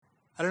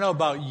I don't know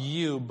about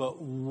you,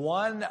 but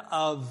one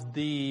of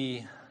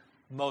the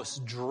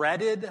most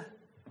dreaded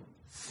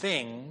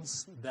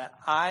things that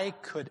I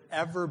could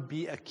ever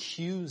be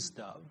accused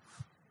of,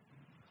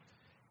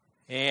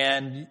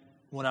 and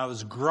when I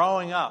was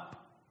growing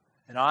up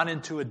and on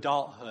into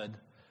adulthood,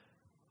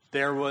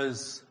 there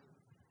was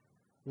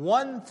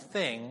one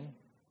thing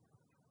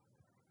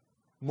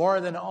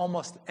more than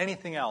almost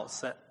anything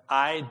else that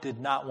I did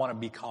not want to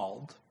be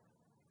called.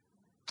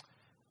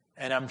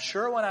 And I'm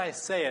sure when I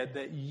say it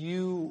that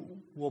you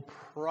will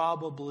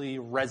probably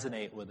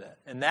resonate with it.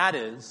 And that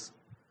is,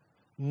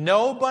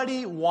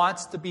 nobody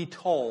wants to be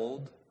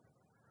told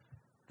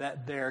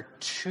that they're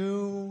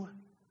too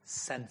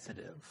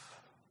sensitive.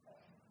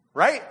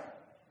 Right?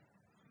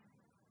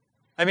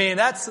 I mean,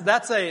 that's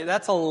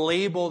a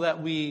label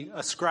that we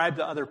ascribe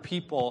to other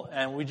people,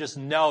 and we just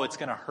know it's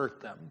going to hurt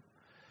them.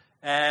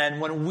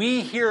 And when we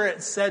hear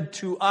it said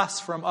to us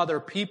from other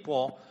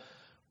people,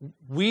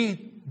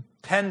 we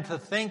tend to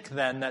think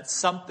then that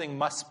something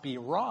must be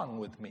wrong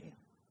with me.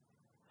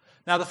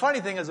 Now, the funny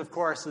thing is, of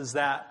course, is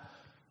that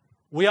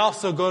we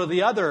also go to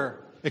the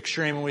other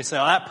extreme and we say,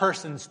 oh, that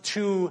person's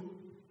too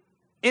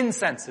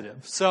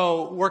insensitive.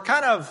 So we're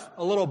kind of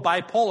a little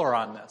bipolar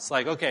on this.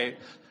 Like, okay,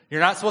 you're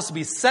not supposed to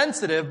be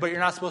sensitive, but you're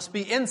not supposed to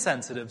be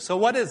insensitive. So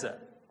what is it?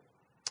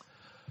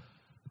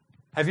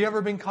 Have you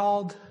ever been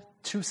called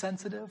too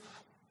sensitive?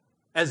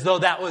 As though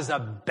that was a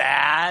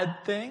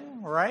bad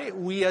thing, right?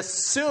 We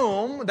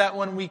assume that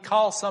when we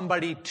call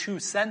somebody too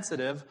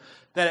sensitive,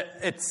 that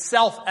it's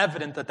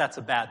self-evident that that's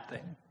a bad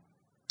thing.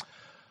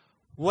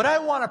 What I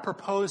want to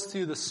propose to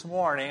you this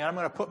morning, I'm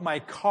going to put my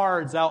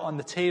cards out on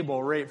the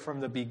table right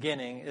from the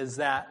beginning, is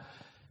that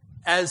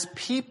as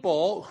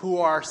people who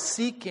are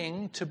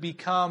seeking to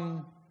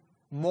become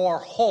more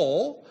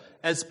whole,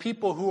 as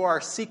people who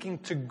are seeking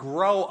to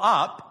grow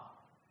up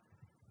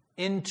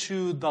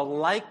into the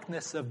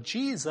likeness of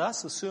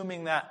Jesus,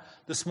 assuming that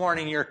this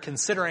morning you're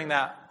considering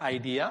that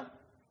idea,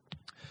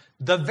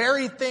 the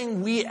very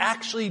thing we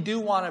actually do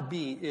want to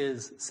be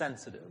is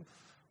sensitive.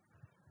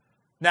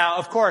 Now,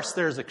 of course,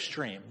 there's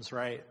extremes,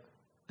 right?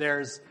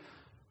 There's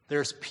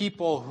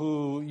people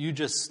who you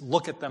just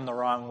look at them the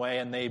wrong way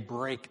and they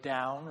break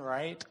down,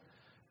 right?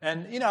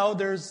 And,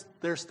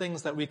 there's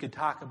things that we could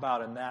talk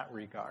about in that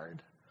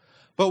regard.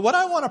 But what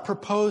I want to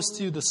propose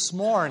to you this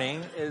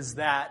morning is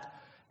that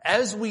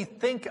as we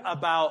think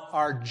about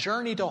our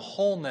journey to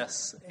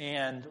wholeness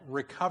and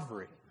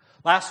recovery.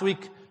 Last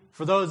week,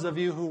 for those of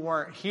you who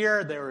weren't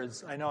here, there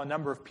was, I know, a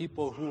number of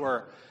people who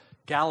were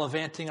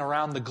gallivanting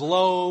around the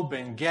globe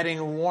and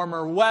getting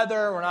warmer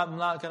weather. I'm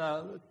not going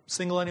to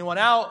single anyone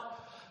out.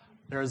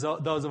 There's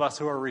those of us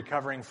who are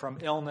recovering from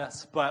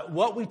illness. But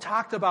what we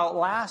talked about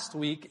last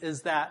week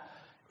is that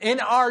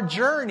in our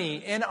journey,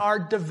 in our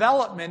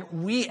development,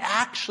 we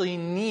actually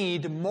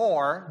need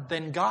more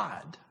than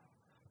God.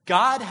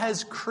 God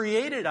has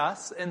created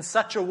us in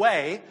such a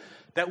way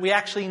that we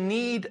actually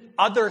need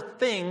other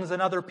things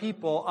and other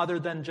people other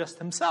than just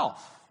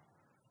himself.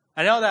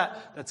 I know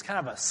that's kind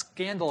of a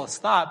scandalous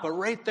thought, but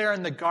right there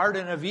in the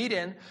Garden of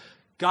Eden,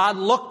 God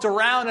looked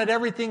around at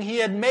everything he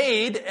had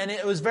made, and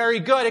it was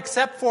very good,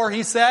 except for,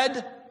 he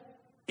said,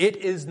 it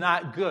is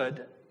not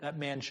good that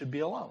man should be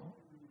alone.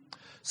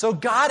 So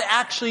God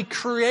actually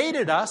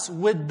created us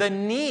with the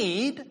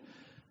need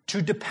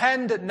to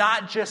depend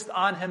not just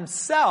on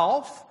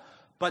himself,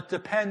 but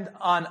depend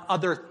on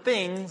other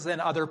things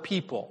and other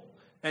people.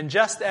 And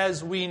just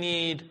as we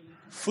need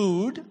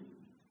food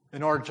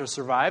in order to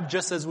survive,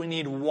 just as we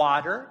need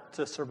water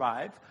to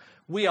survive,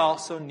 we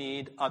also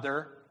need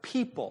other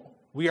people.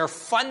 We are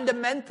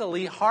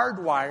fundamentally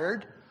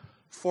hardwired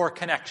for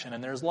connection.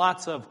 And there's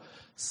lots of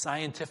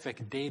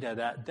scientific data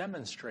that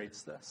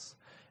demonstrates this.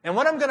 And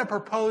what I'm going to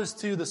propose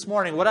to you this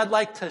morning, what I'd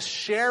like to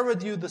share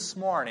with you this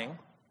morning,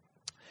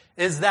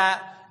 is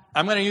that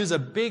I'm going to use a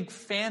big,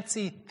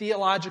 fancy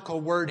theological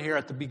word here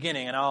at the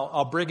beginning, and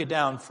I'll break it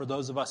down for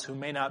those of us who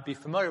may not be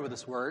familiar with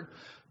this word.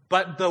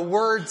 But the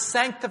word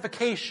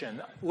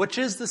sanctification, which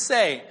is to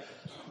say,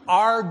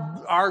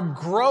 our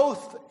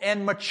growth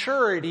and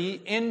maturity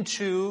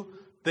into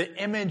the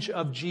image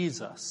of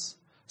Jesus.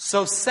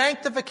 So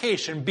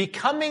sanctification,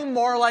 becoming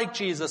more like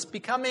Jesus,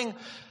 becoming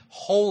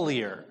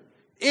holier,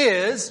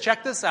 is,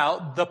 check this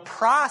out, the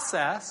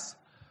process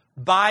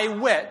by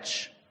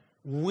which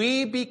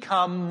we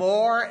become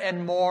more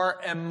and more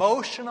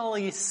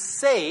emotionally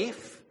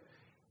safe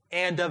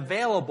and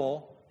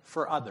available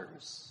for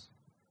others.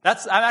 I'm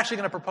actually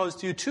going to propose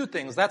to you two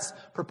things. That's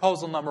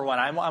proposal number one.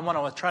 I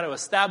want to try to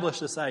establish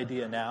this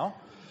idea now.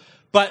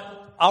 But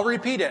I'll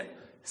repeat it.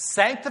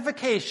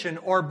 Sanctification,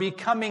 or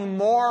becoming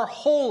more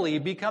holy,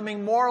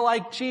 becoming more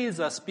like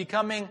Jesus,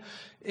 becoming,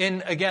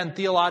 in, again,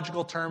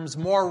 theological terms,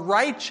 more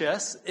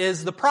righteous,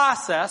 is the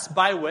process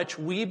by which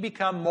we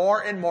become more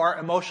and more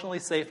emotionally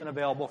safe and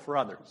available for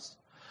others.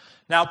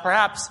 Now,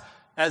 perhaps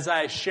as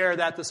I share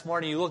that this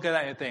morning, you look at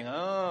that and you think,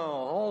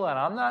 oh, hold on,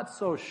 I'm not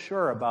so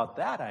sure about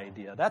that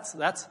idea. That's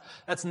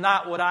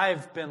not what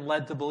I've been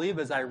led to believe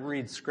as I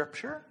read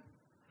Scripture.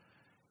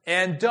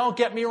 And don't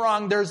get me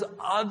wrong, there's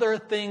other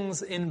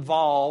things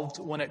involved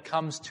when it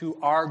comes to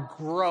our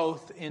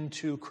growth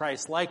into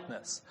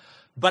Christ-likeness.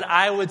 But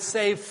I would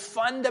say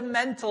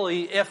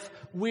fundamentally, if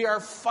we are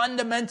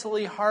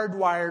fundamentally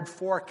hardwired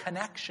for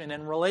connection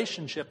and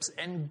relationships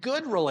and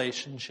good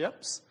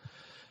relationships,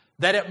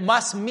 that it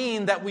must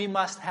mean that we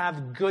must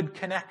have good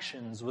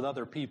connections with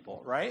other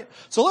people, right?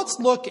 So let's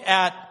look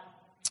at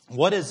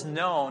what is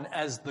known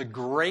as the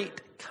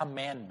Great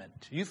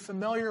Commandment. Are you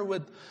familiar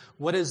with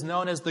what is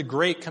known as the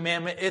Great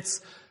Commandment?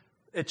 It's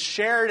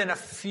shared in a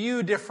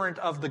few different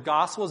of the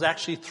Gospels.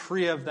 Actually,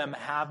 3 of them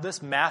have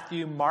this.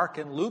 Matthew, Mark,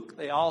 and Luke.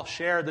 They all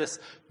share this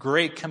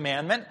Great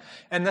Commandment.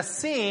 And the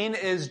scene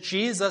is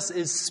Jesus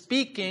is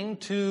speaking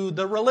to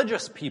the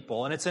religious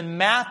people. And it's in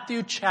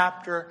Matthew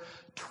chapter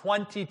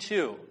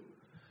 22.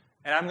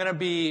 And I'm going to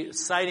be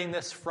citing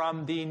this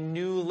from the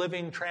New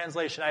Living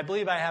Translation. I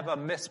believe I have a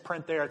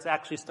misprint there. It's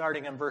actually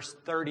starting in verse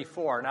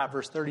 34, not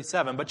verse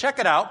 37. But check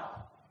it out.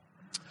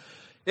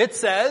 It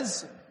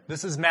says,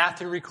 this is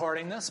Matthew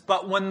recording this,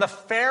 but when the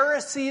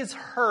Pharisees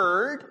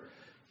heard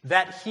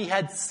that he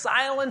had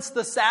silenced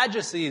the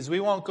Sadducees, we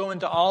won't go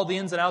into all the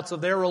ins and outs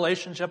of their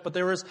relationship, but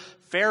there was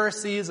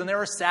Pharisees and there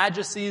were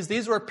Sadducees.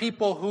 These were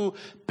people who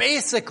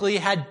basically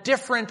had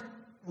different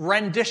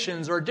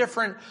renditions or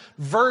different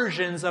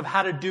versions of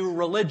how to do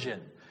religion.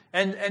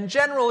 And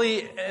generally,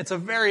 it's a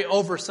very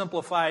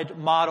oversimplified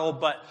model,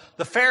 but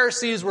the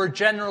Pharisees were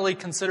generally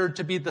considered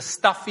to be the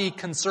stuffy,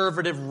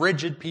 conservative,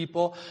 rigid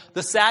people.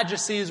 The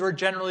Sadducees were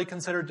generally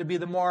considered to be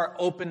the more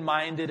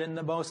open-minded and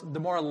the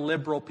more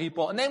liberal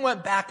people. And they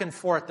went back and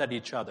forth at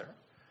each other.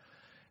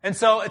 And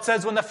so it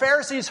says, when the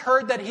Pharisees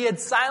heard that he had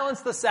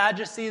silenced the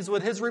Sadducees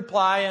with his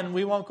reply, and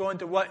we won't go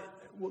into what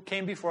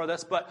came before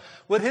this, but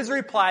with his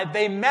reply,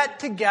 they met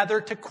together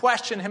to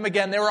question him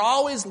again. They were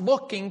always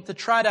looking to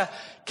try to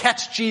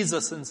catch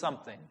Jesus in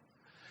something.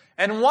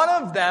 And one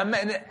of them,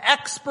 an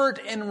expert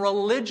in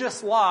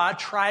religious law,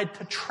 tried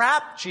to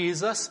trap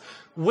Jesus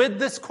with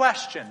this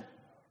question.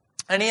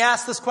 And he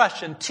asked this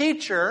question,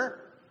 "Teacher,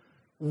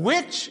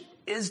 which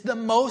is the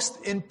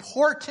most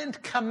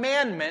important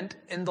commandment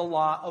in the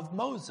law of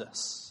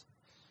Moses?"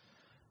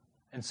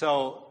 And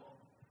so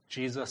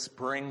Jesus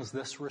brings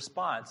this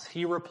response.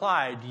 He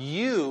replied,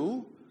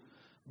 "You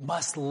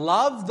must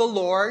love the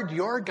Lord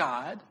your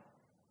God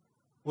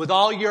with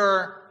all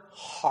your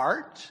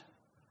heart,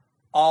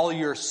 all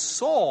your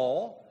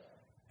soul,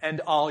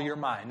 and all your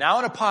mind." Now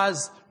I want to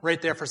pause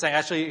right there for a second.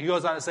 Actually, he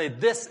goes on to say,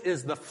 this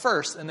is the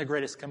first and the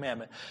greatest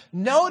commandment.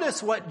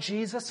 Notice what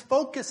Jesus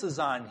focuses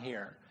on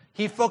here.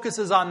 He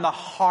focuses on the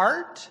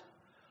heart,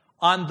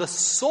 on the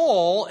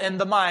soul, and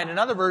the mind. And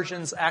other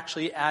versions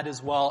actually add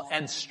as well,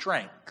 and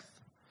strength.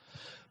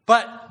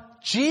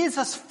 But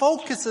Jesus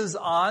focuses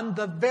on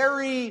the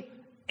very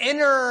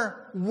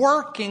inner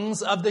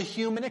workings of the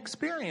human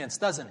experience,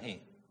 doesn't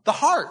he? The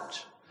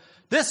heart.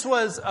 This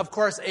was, of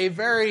course, a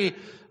very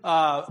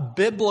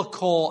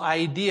biblical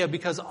idea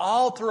because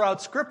all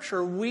throughout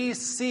Scripture we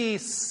see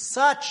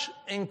such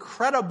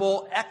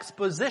incredible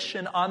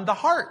exposition on the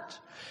heart.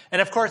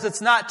 And of course,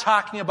 it's not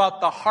talking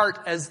about the heart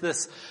as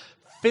this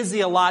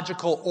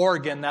physiological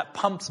organ that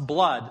pumps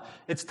blood.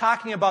 It's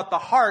talking about the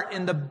heart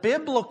in the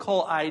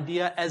biblical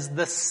idea as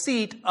the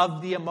seat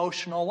of the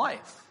emotional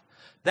life.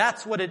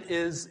 That's what it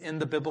is in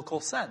the biblical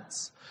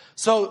sense.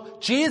 So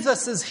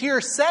Jesus is here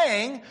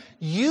saying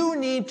you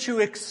need to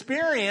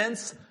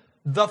experience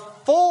the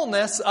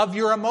fullness of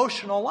your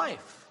emotional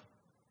life.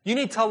 You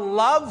need to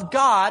love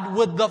God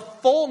with the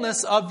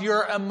fullness of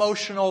your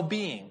emotional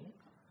being.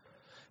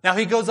 Now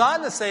he goes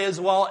on to say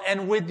as well,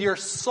 and with your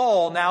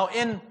soul. Now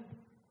in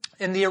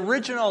the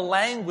original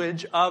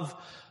language of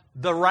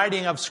the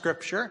writing of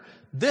Scripture,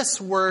 this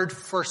word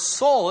for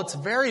soul, it's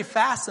very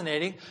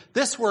fascinating.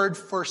 This word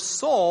for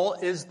soul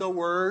is the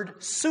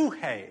word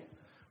suhe,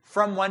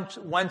 from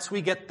whence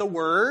we get the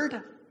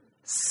word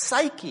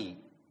psyche.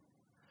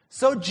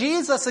 So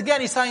Jesus,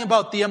 again, he's talking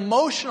about the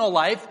emotional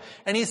life,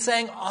 and he's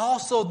saying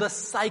also the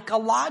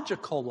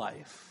psychological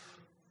life.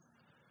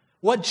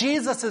 What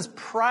Jesus is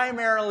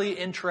primarily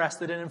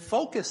interested in and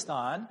focused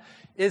on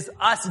is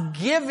us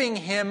giving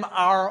him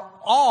our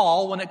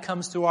all when it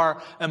comes to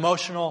our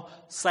emotional,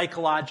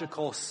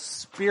 psychological,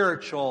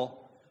 spiritual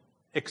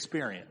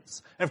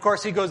experience. And of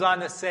course, he goes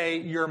on to say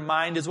your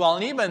mind as well.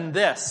 And even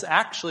this,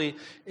 actually,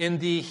 in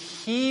the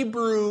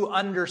Hebrew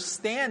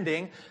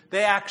understanding,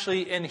 they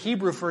actually, in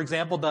Hebrew, for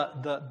example,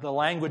 the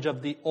language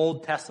of the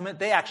Old Testament,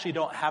 they actually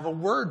don't have a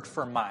word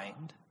for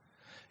mind.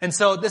 And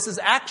so this is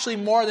actually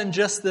more than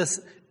just this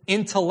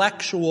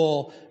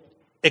intellectual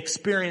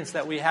experience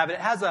that we have. It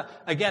has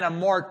a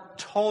more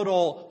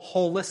total,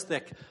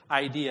 holistic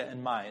idea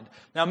in mind.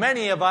 Now,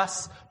 many of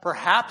us,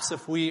 perhaps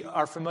if we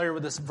are familiar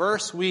with this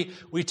verse, we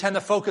tend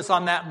to focus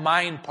on that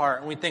mind part,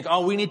 and we think,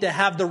 oh, we need to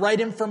have the right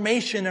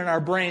information in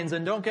our brains.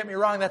 And don't get me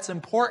wrong, that's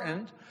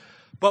important.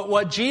 But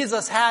what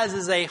Jesus has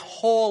is a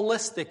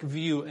holistic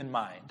view in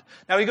mind.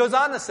 Now, he goes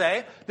on to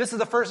say, this is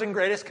the first and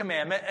greatest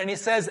commandment, and he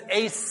says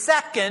a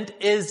second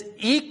is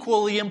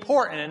equally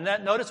important.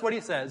 And notice what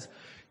he says.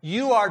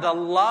 You are to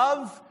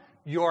love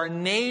your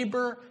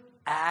neighbor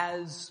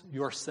as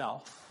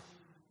yourself.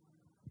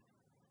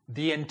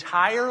 The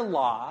entire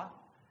law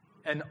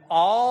and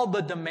all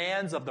the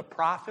demands of the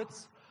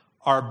prophets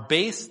are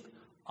based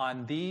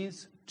on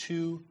these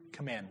two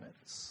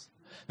commandments.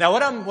 Now,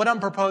 what I'm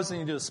proposing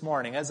to do this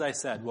morning, as I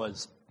said,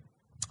 was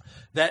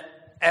that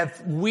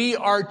if we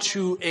are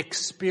to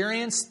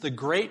experience the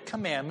great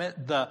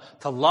commandment,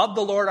 to love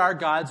the Lord our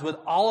God with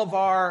all of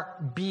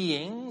our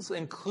beings,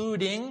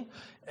 including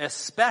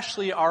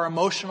especially our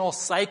emotional,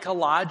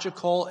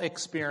 psychological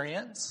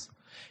experience,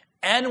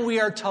 and we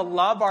are to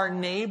love our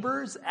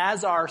neighbors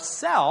as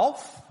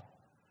ourselves,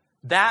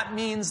 that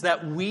means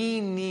that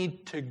we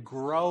need to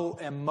grow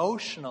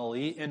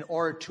emotionally in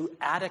order to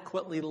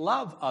adequately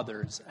love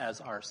others as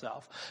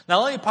ourselves.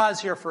 Now, let me pause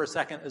here for a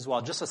second as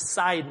well. Just a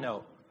side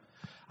note.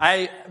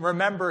 I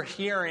remember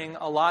hearing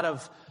a lot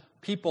of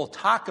people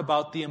talk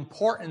about the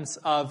importance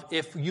of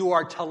if you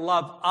are to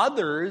love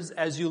others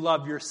as you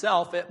love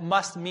yourself, it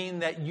must mean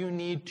that you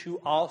need to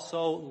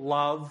also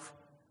love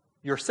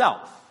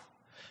yourself.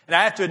 And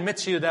I have to admit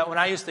to you that when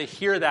I used to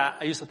hear that,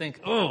 I used to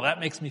think, oh, that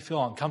makes me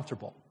feel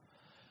uncomfortable.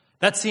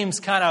 That seems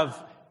kind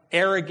of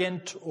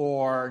arrogant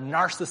or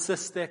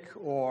narcissistic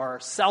or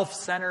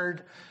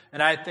self-centered.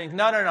 And I think,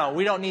 no,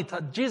 we don't need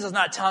to, Jesus is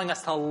not telling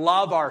us to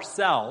love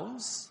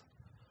ourselves.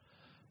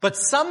 But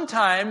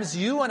sometimes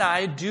you and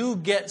I do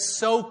get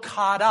so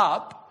caught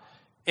up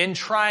in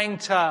trying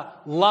to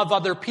love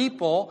other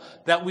people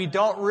that we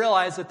don't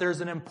realize that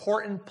there's an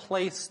important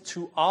place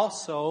to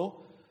also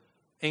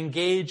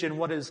engage in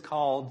what is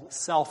called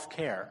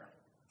self-care.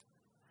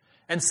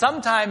 And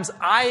sometimes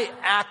I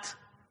act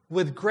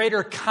with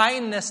greater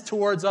kindness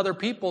towards other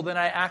people than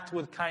I act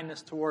with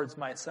kindness towards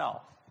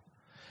myself.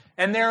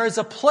 And there is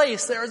a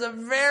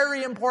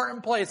very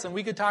important place, and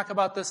we could talk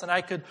about this and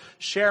I could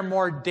share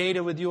more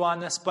data with you on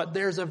this, but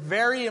there's a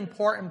very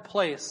important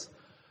place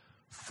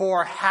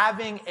for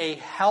having a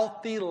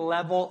healthy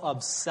level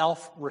of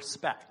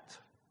self-respect.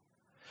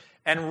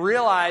 And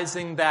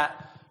realizing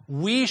that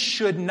we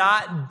should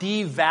not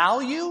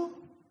devalue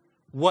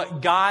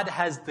what God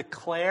has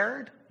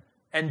declared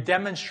and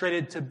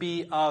demonstrated to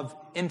be of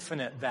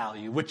infinite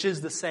value, which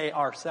is to say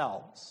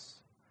ourselves.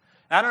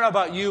 I don't know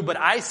about you, but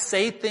I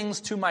say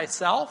things to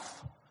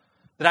myself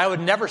that I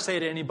would never say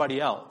to anybody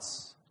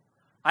else.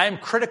 I am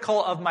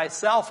critical of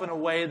myself in a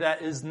way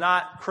that is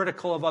not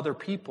critical of other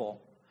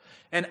people.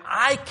 And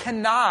I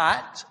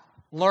cannot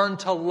learn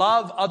to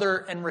love other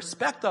and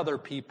respect other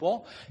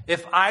people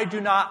if I do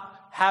not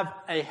have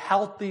a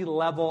healthy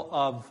level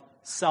of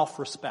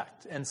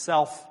self-respect and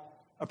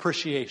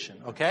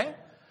self-appreciation, okay?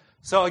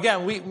 So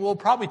again, we'll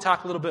probably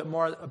talk a little bit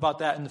more about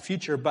that in the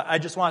future, but I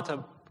just wanted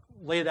to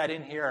lay that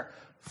in here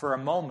for a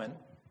moment.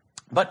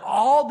 But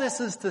all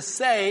this is to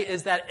say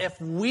is that if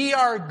we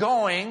are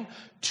going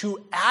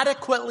to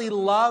adequately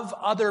love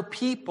other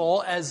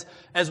people as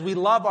we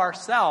love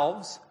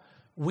ourselves,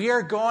 we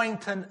are going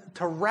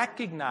to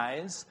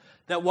recognize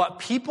that what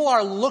people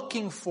are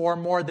looking for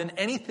more than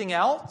anything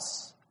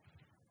else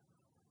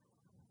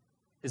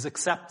is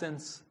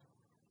acceptance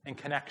and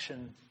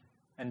connection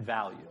and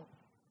value.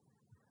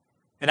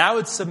 And I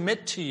would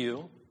submit to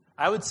you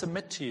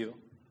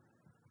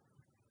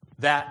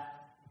that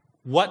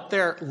what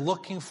they're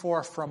looking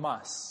for from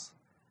us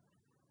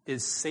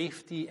is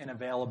safety and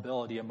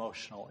availability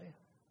emotionally.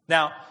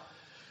 Now,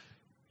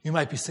 you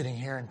might be sitting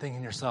here and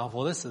thinking to yourself,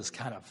 well, this is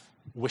kind of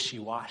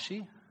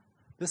wishy-washy.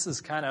 This is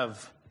kind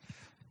of,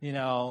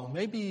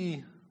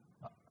 maybe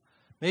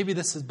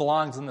this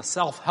belongs in the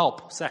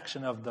self-help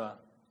section of the,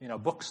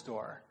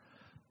 bookstore.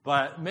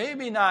 But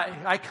maybe not.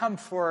 I come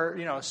for,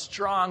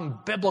 strong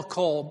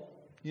biblical,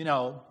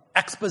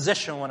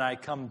 exposition when I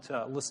come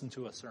to listen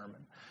to a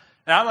sermon.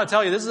 And I'm going to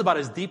tell you, this is about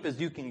as deep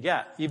as you can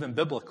get, even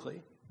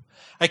biblically.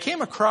 I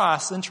came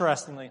across,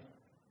 interestingly,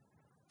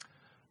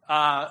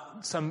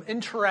 some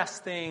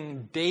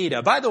interesting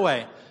data. By the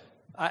way,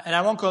 and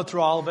I won't go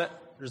through all of it.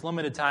 There's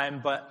limited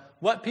time, but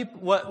what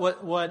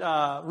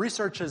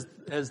research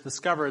has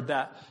discovered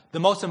that the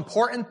most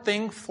important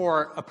thing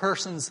for a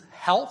person's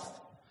health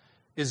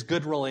is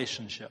good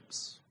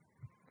relationships.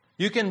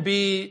 You can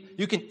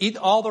eat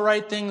all the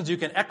right things. You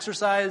can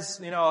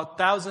exercise,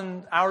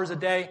 1,000 hours a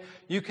day.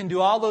 You can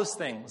do all those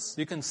things.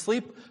 You can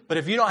sleep. But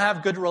if you don't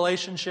have good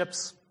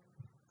relationships,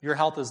 your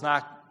health is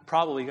not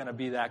probably going to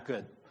be that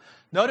good.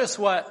 Notice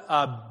what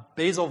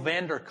Basil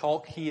van der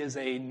Kolk, he is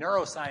a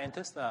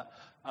neuroscientist, a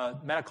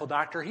medical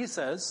doctor. He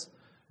says,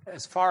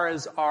 as far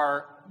as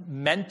our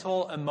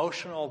mental,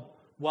 emotional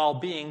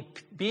well-being,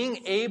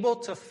 being able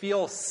to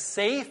feel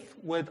safe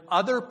with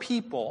other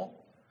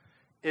people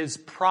is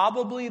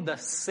probably the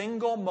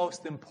single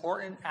most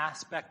important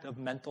aspect of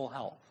mental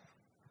health.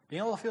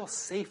 Being able to feel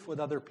safe with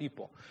other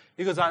people.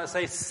 He goes on to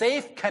say,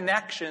 safe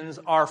connections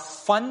are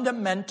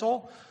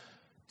fundamental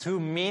to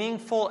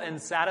meaningful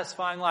and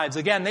satisfying lives.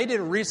 Again, they did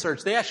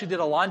research. They actually did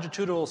a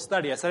longitudinal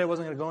study. I said I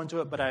wasn't going to go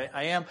into it, but I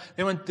am.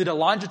 They did a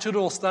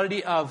longitudinal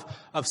study of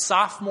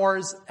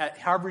sophomores at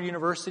Harvard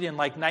University in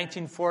like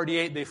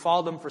 1948. They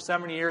followed them for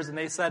 70 years, and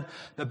they said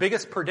the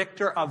biggest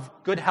predictor of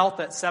good health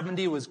at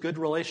 70 was good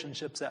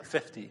relationships at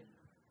 50.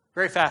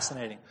 Very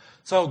fascinating.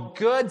 So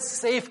good,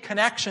 safe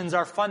connections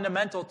are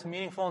fundamental to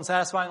meaningful and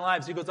satisfying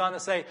lives. He goes on to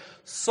say,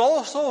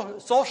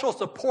 social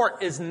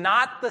support is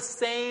not the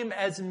same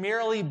as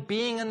merely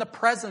being in the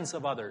presence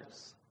of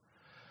others.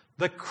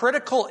 The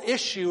critical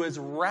issue is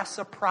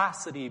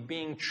reciprocity,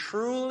 being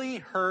truly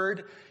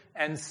heard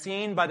and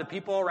seen by the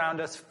people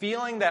around us,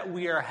 feeling that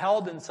we are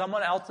held in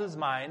someone else's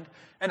mind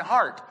and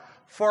heart.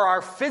 For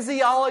our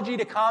physiology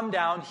to calm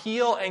down,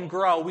 heal, and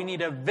grow, we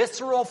need a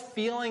visceral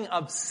feeling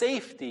of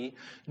safety.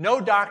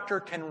 No doctor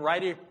can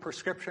write a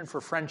prescription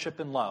for friendship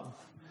and love.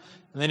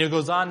 And then he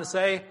goes on to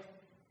say,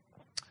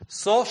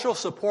 social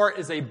support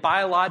is a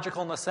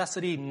biological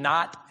necessity,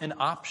 not an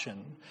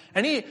option.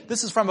 And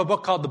this is from a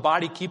book called The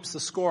Body Keeps the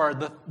Score.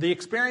 The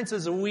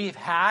experiences that we've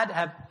had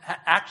have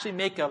actually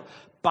make a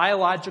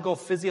biological,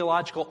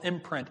 physiological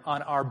imprint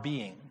on our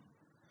being.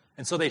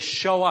 And so they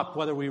show up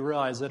whether we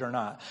realize it or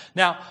not.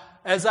 Now,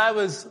 as I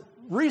was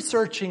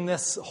researching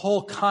this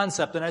whole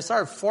concept and I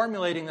started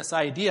formulating this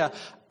idea,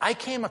 I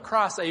came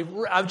across I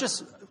was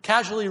just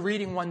casually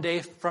reading one day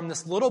from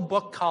this little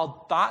book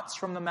called Thoughts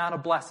from the Mount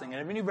of Blessing.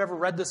 And if you've ever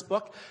read this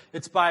book,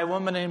 it's by a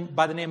woman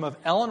by the name of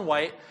Ellen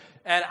White.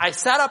 And I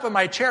sat up in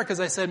my chair because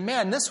I said,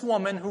 man, this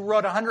woman who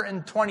wrote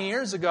 120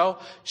 years ago,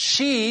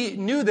 she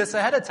knew this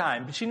ahead of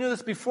time. She knew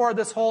this before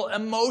this whole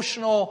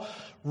emotional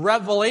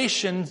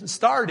revelation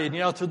started,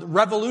 the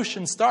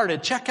revolution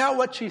started. Check out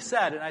what she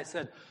said. And I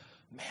said,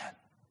 man,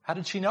 how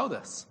did she know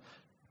this?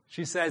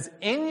 She says,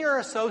 in your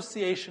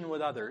association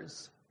with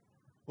others,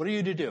 what are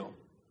you to do?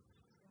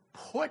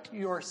 Put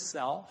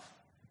yourself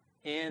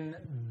in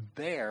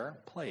their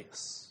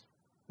place.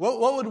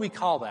 What would we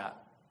call that?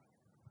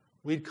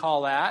 We'd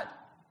call that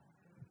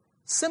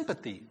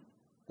sympathy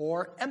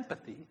or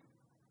empathy.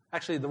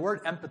 Actually, the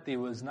word empathy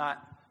was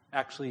not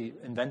actually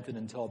invented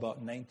until about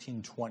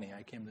 1920,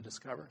 I came to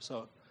discover.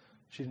 So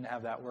she didn't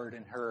have that word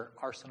in her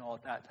arsenal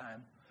at that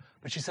time.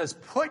 But she says,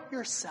 put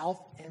yourself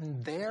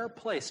in their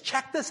place.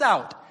 Check this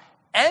out.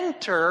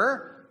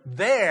 Enter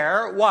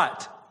their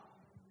what?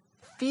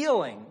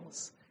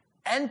 Feelings.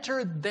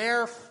 Enter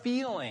their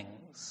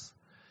feelings.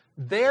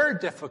 Their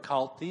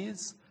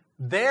difficulties,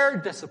 their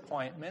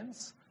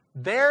disappointments,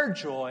 their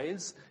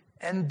joys,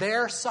 and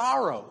their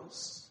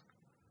sorrows.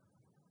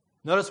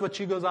 Notice what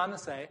she goes on to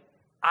say.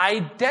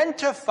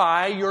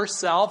 Identify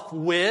yourself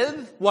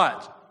with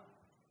what?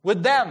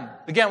 With them.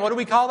 Again, what do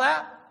we call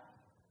that?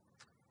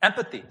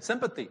 Empathy,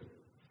 sympathy.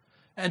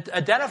 And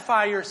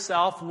identify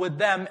yourself with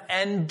them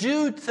and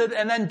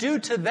then do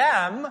to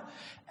them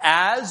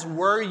as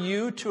were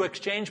you to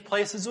exchange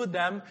places with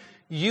them,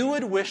 you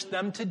would wish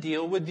them to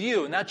deal with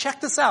you. Now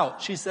check this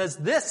out. She says,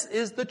 this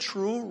is the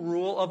true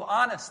rule of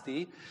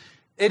honesty.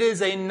 It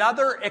is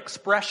another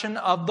expression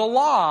of the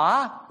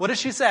law. What does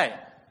she say?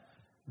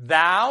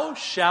 Thou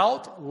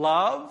shalt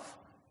love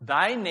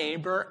thy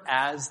neighbor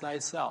as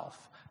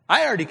thyself.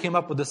 I already came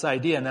up with this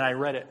idea and then I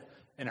read it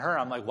in her.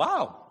 I'm like,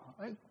 wow,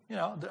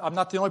 I'm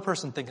not the only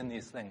person thinking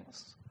these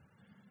things.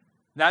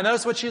 Now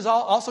notice what she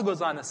also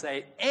goes on to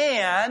say,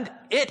 and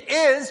it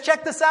is,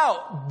 check this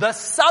out, the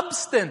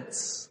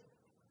substance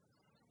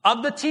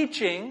of the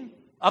teaching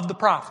of the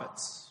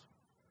prophets.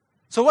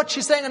 So what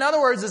she's saying, in other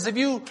words, is if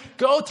you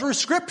go through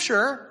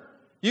Scripture,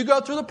 you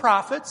go through the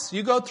prophets,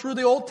 you go through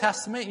the Old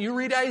Testament, you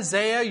read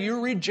Isaiah,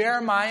 you read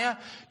Jeremiah,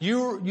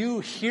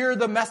 you hear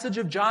the message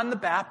of John the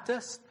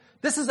Baptist.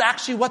 This is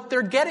actually what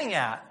they're getting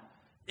at,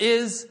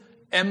 is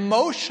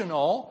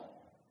emotional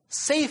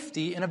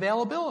safety and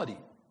availability.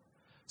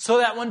 So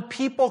that when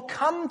people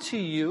come to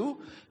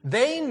you,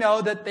 they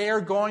know that they are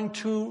going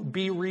to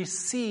be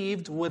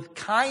received with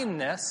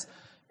kindness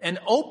and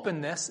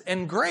openness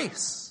and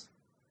grace.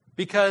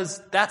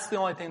 Because that's the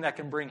only thing that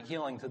can bring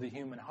healing to the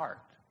human heart.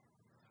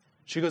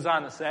 She goes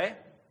on to say,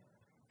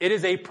 it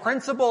is a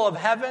principle of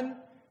heaven,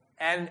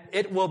 and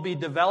it will be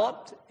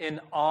developed in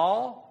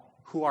all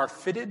who are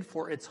fitted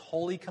for its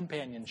holy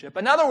companionship.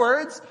 In other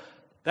words,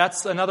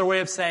 that's another way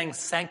of saying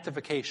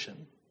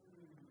sanctification.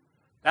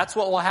 That's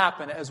what will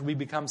happen as we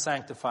become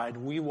sanctified.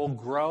 We will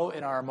grow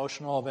in our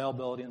emotional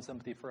availability and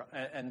sympathy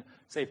and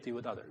safety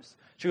with others.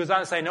 She goes on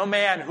to say, no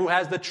man who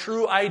has the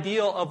true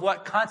ideal of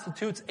what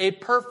constitutes a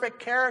perfect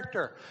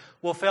character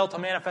will fail to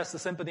manifest the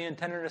sympathy and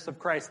tenderness of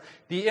Christ.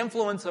 The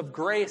influence of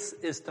grace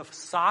is to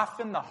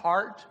soften the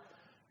heart,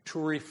 to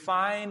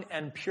refine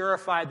and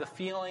purify the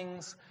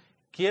feelings,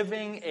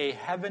 giving a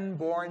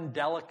heaven-born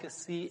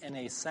delicacy and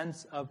a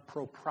sense of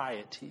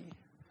propriety.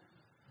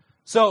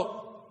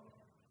 So,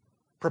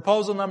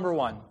 proposal number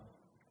 1,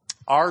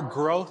 our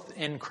growth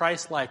in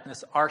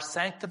Christ-likeness, our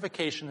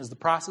sanctification is the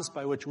process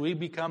by which we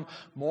become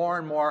more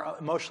and more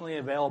emotionally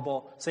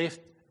available, safe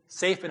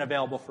and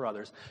available for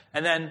others.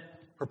 And then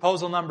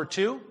proposal number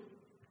 2,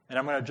 And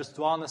I'm going to just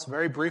dwell on this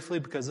very briefly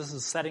because this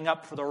is setting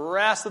up for the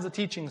rest of the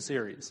teaching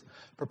series.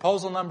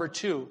 Proposal number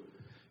 2.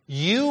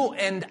 You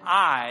and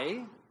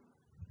I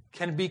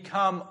can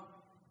become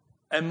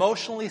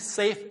emotionally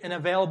safe and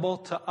available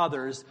to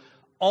others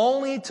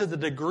only to the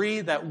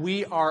degree that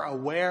we are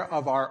aware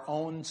of our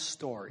own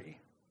story.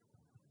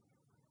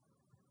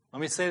 Let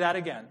me say that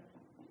again.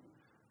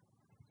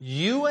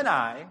 You and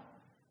I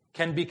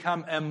can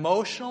become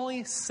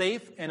emotionally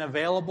safe and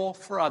available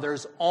for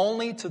others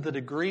only to the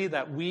degree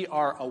that we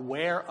are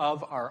aware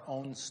of our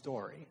own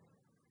story.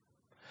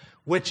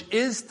 Which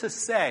is to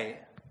say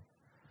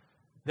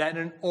that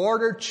in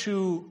order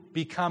to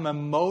become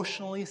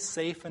emotionally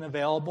safe and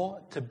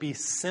available, to be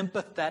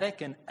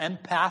sympathetic and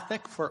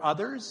empathic for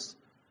others,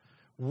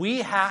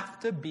 we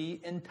have to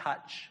be in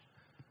touch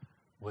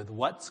with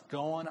what's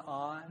going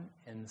on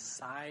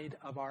inside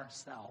of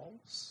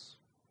ourselves.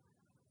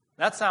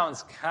 That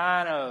sounds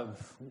kind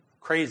of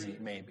crazy,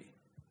 maybe.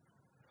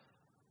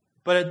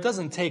 But it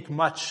doesn't take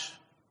much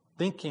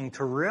thinking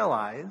to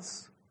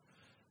realize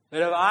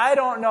that if I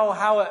don't know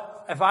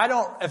if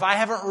I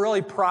haven't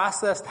really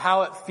processed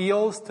how it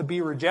feels to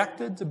be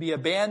rejected, to be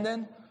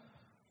abandoned,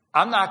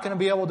 I'm not going to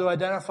be able to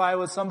identify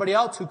with somebody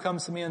else who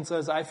comes to me and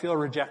says, I feel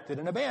rejected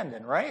and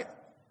abandoned, right?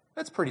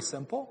 That's pretty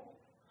simple.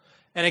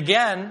 And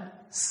again,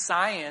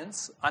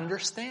 science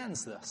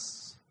understands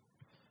this.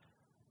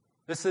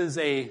 This is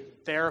a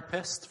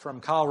therapist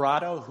from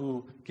Colorado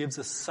who gives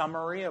a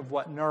summary of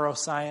what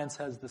neuroscience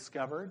has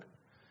discovered.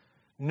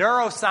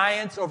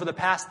 Neuroscience over the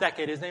past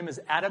decade, his name is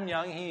Adam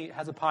Young. He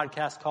has a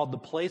podcast called The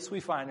Place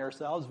We Find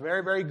Ourselves.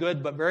 Very, very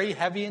good, but very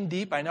heavy and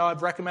deep. I know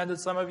I've recommended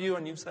some of you,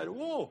 and you've said,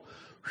 whoa,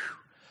 I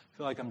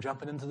feel like I'm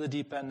jumping into the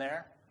deep end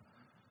there.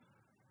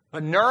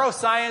 But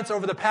neuroscience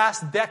over the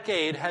past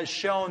decade has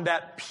shown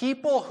that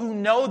people who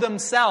know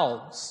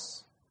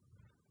themselves,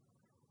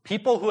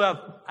 people who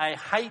have a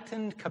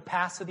heightened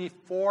capacity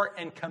for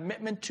and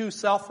commitment to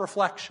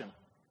self-reflection,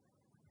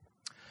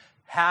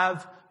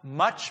 have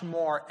much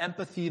more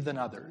empathy than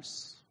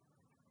others.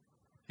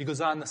 He goes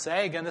on to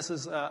say, again, this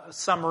is a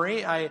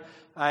summary.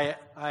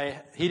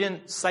 He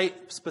didn't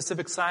cite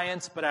specific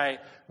science, but I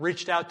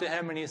reached out to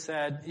him and he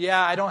said,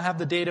 yeah, I don't have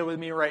the data with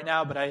me right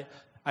now, but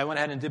I went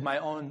ahead and did my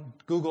own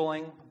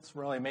Googling. It's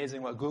really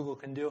amazing what Google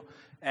can do.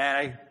 And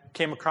I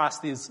came across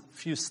these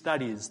few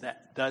studies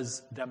that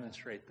does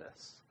demonstrate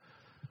this.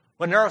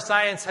 What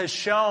neuroscience has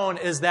shown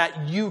is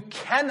that you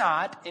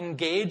cannot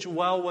engage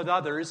well with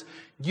others,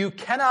 you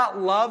cannot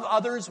love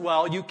others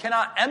well, you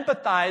cannot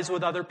empathize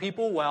with other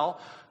people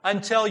well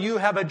until you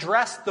have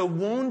addressed the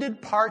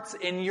wounded parts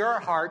in your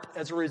heart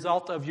as a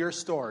result of your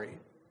story.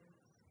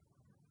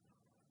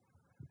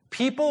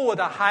 People with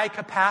a high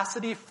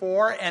capacity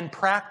for and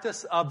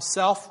practice of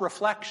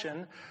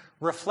self-reflection,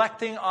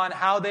 reflecting on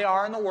how they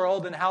are in the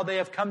world and how they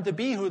have come to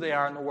be who they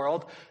are in the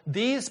world,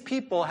 these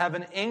people have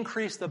an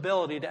increased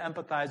ability to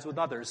empathize with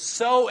others.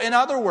 So, in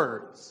other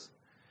words,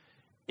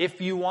 if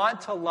you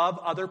want to love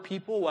other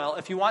people well,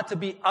 if you want to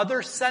be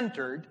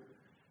other-centered,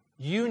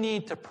 you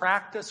need to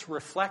practice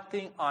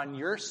reflecting on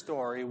your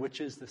story, which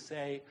is to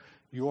say,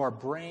 your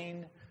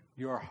brain,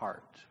 your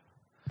heart.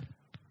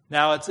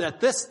 Now, it's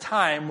at this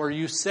time where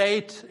you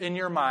say in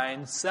your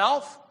mind,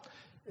 self,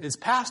 is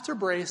Pastor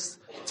Brace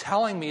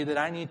telling me that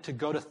I need to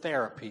go to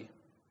therapy?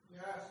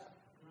 Yes.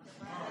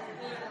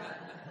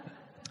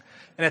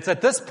 And it's at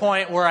this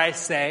point where I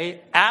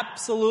say,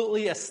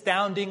 absolutely,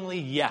 astoundingly,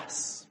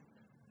 yes.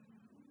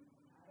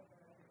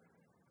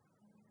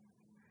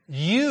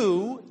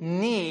 You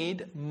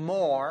need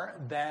more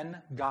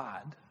than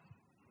God.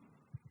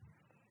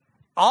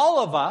 All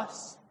of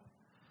us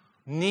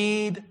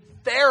need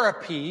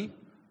therapy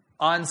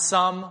on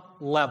some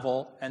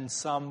level and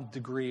some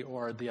degree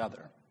or the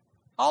other.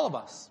 All of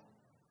us.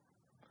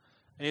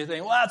 And you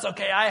think, well, that's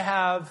okay. I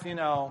have,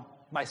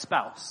 my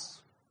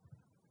spouse.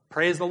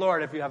 Praise the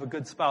Lord if you have a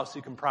good spouse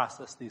you can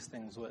process these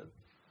things with.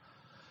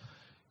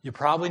 You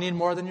probably need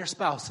more than your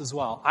spouse as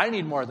well. I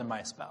need more than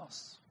my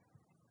spouse.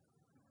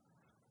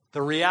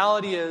 The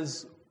reality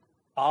is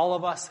all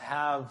of us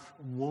have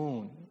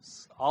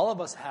wounds. All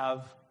of us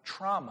have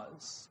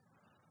traumas.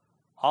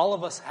 All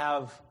of us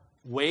have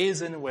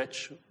ways in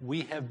which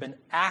we have been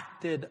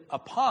acted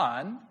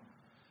upon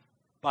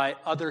by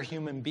other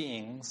human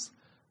beings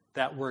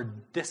that were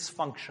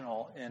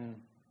dysfunctional in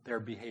their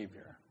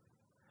behavior.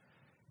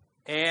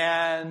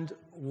 And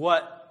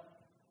what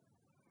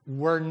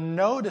we're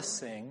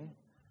noticing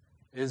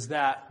is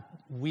that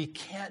we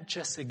can't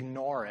just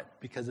ignore it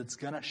because it's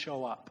going to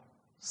show up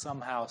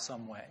somehow,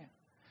 some way.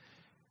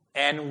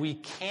 And we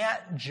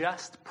can't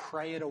just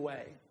pray it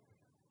away.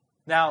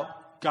 Now,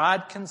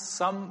 God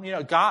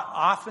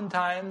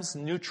oftentimes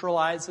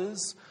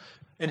neutralizes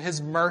in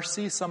His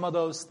mercy some of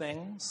those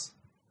things.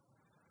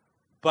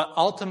 But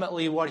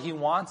ultimately, what He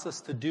wants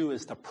us to do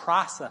is to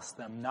process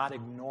them, not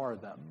ignore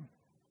them.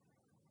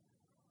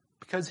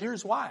 Because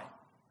here's why.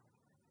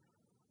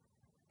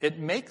 It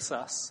makes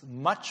us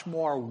much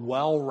more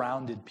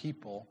well-rounded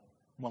people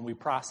when we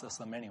process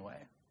them anyway.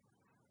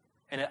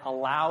 And it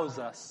allows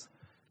us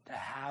to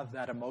have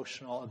that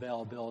emotional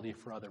availability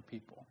for other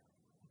people.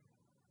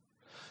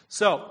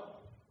 So,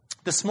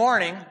 this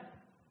morning,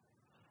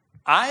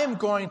 I am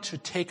going to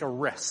take a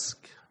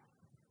risk.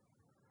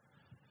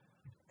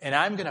 And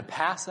I'm going to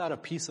pass out a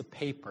piece of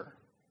paper.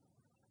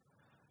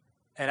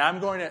 And I'm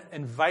going to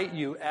invite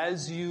you,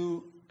 as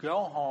you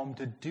go home,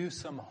 to do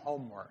some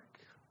homework.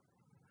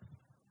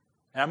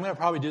 And I'm going to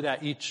probably do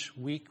that each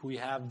week. We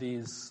have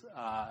this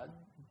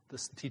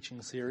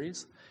teaching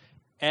series.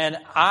 And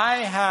I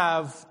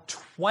have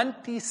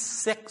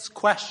 26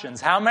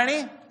 questions. How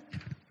many?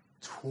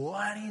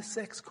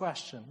 26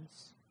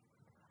 questions.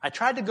 I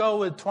tried to go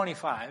with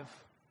 25,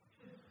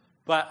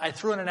 but I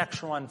threw in an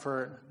extra one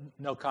for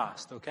no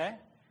cost, okay?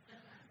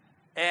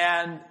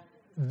 And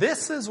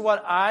this is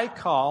what I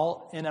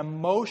call an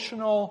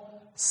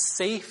emotional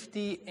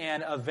safety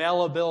and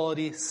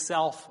availability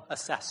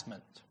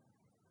self-assessment.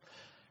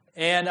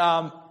 And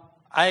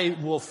I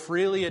will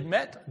freely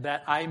admit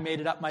that I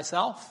made it up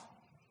myself.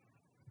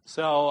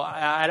 So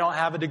I don't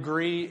have a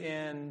degree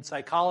in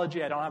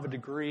psychology. I don't have a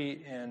degree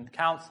in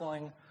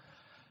counseling.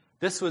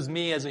 This was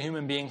me as a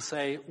human being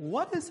say,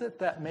 what is it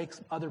that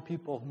makes other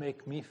people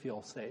make me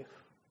feel safe?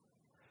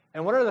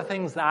 And what are the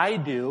things that I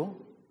do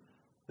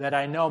that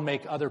I know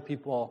make other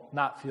people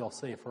not feel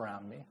safe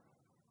around me?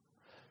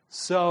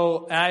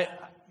 So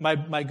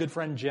my good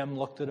friend Jim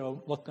looked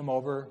them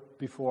over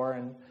before,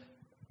 and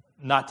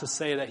not to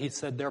say that he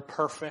said they're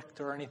perfect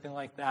or anything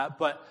like that,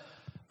 but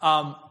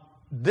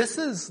this,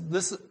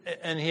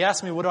 and he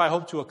asked me, what do I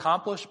hope to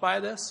accomplish by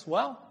this?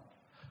 Well,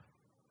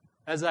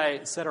 as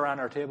I said around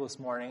our table this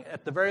morning,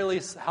 at the very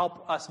least,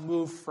 help us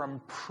move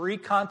from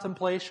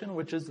pre-contemplation,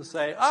 which is to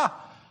say,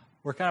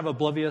 we're kind of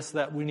oblivious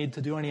that we need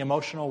to do any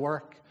emotional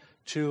work,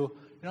 to,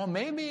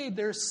 maybe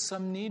there's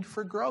some need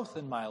for growth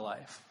in my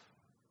life.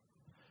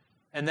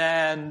 And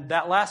then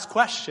that last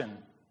question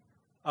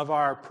of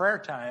our prayer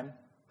time,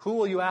 who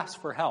will you ask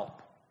for help?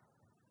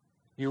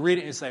 You read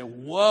it and you say,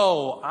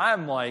 whoa,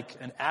 I'm like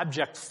an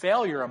abject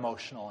failure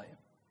emotionally.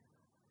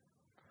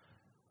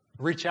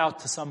 Reach out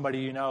to somebody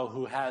you know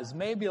who has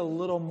maybe a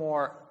little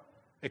more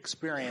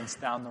experience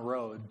down the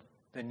road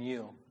than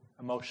you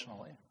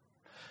emotionally.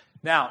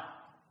 Now,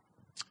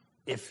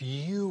 if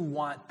you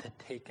want to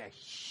take a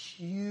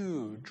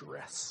huge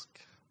risk,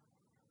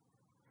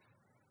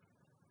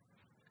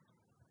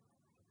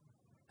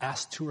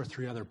 ask 2 or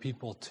 3 other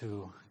people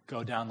to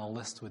go down the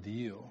list with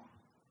you,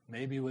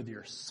 maybe with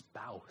your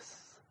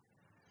spouse,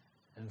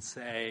 and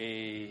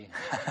say,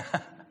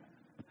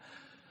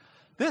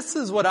 this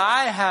is what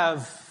I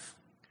have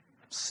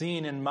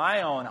seen in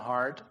my own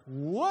heart.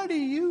 What do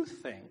you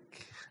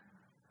think?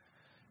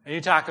 And you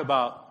talk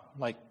about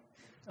like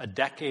a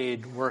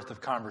decade worth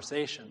of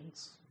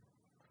conversations.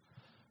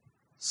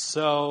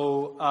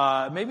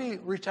 So maybe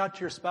reach out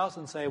to your spouse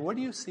and say, what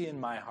do you see in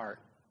my heart?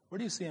 What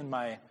do you see in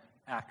my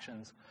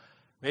actions?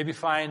 Maybe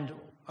find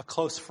a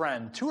close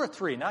friend, 2 or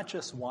 3, not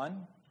just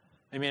one.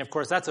 I mean, of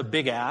course, that's a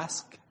big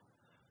ask.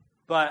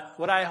 But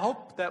what I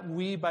hope that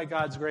we, by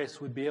God's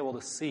grace, would be able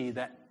to see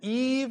that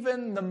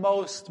even the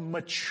most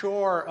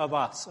mature of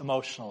us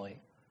emotionally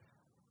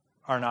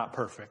are not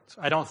perfect.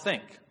 I don't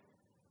think.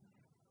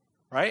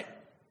 Right?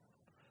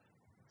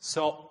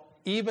 So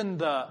even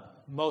the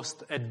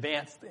most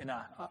advanced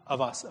of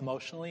us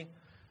emotionally,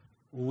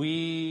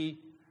 we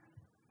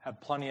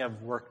have plenty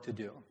of work to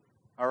do.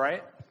 All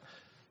right?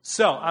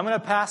 So I'm going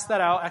to pass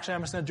that out. Actually,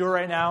 I'm just going to do it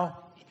right now.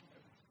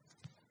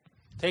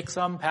 Take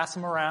some, pass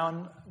them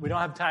around. We don't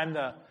have time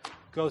to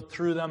go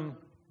through them.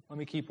 Let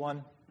me keep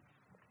one.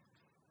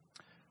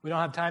 We don't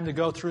have time to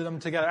go through them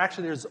together.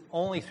 Actually, there's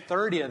only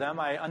 30 of them.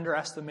 I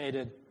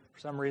underestimated. For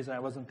some reason,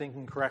 I wasn't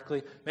thinking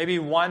correctly. Maybe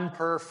 1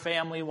 per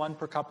family, 1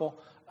 per couple.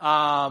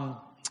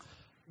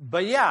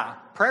 But yeah,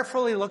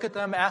 prayerfully look at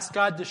them. Ask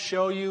God to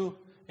show you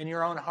in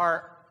your own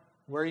heart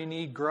where you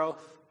need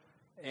growth.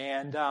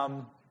 And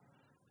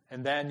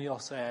then you'll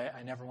say,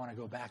 I never want to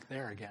go back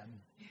there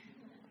again.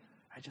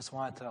 I just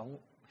want to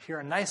hear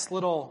a nice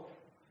little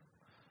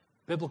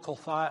biblical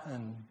thought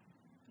and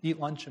eat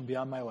lunch and be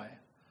on my way.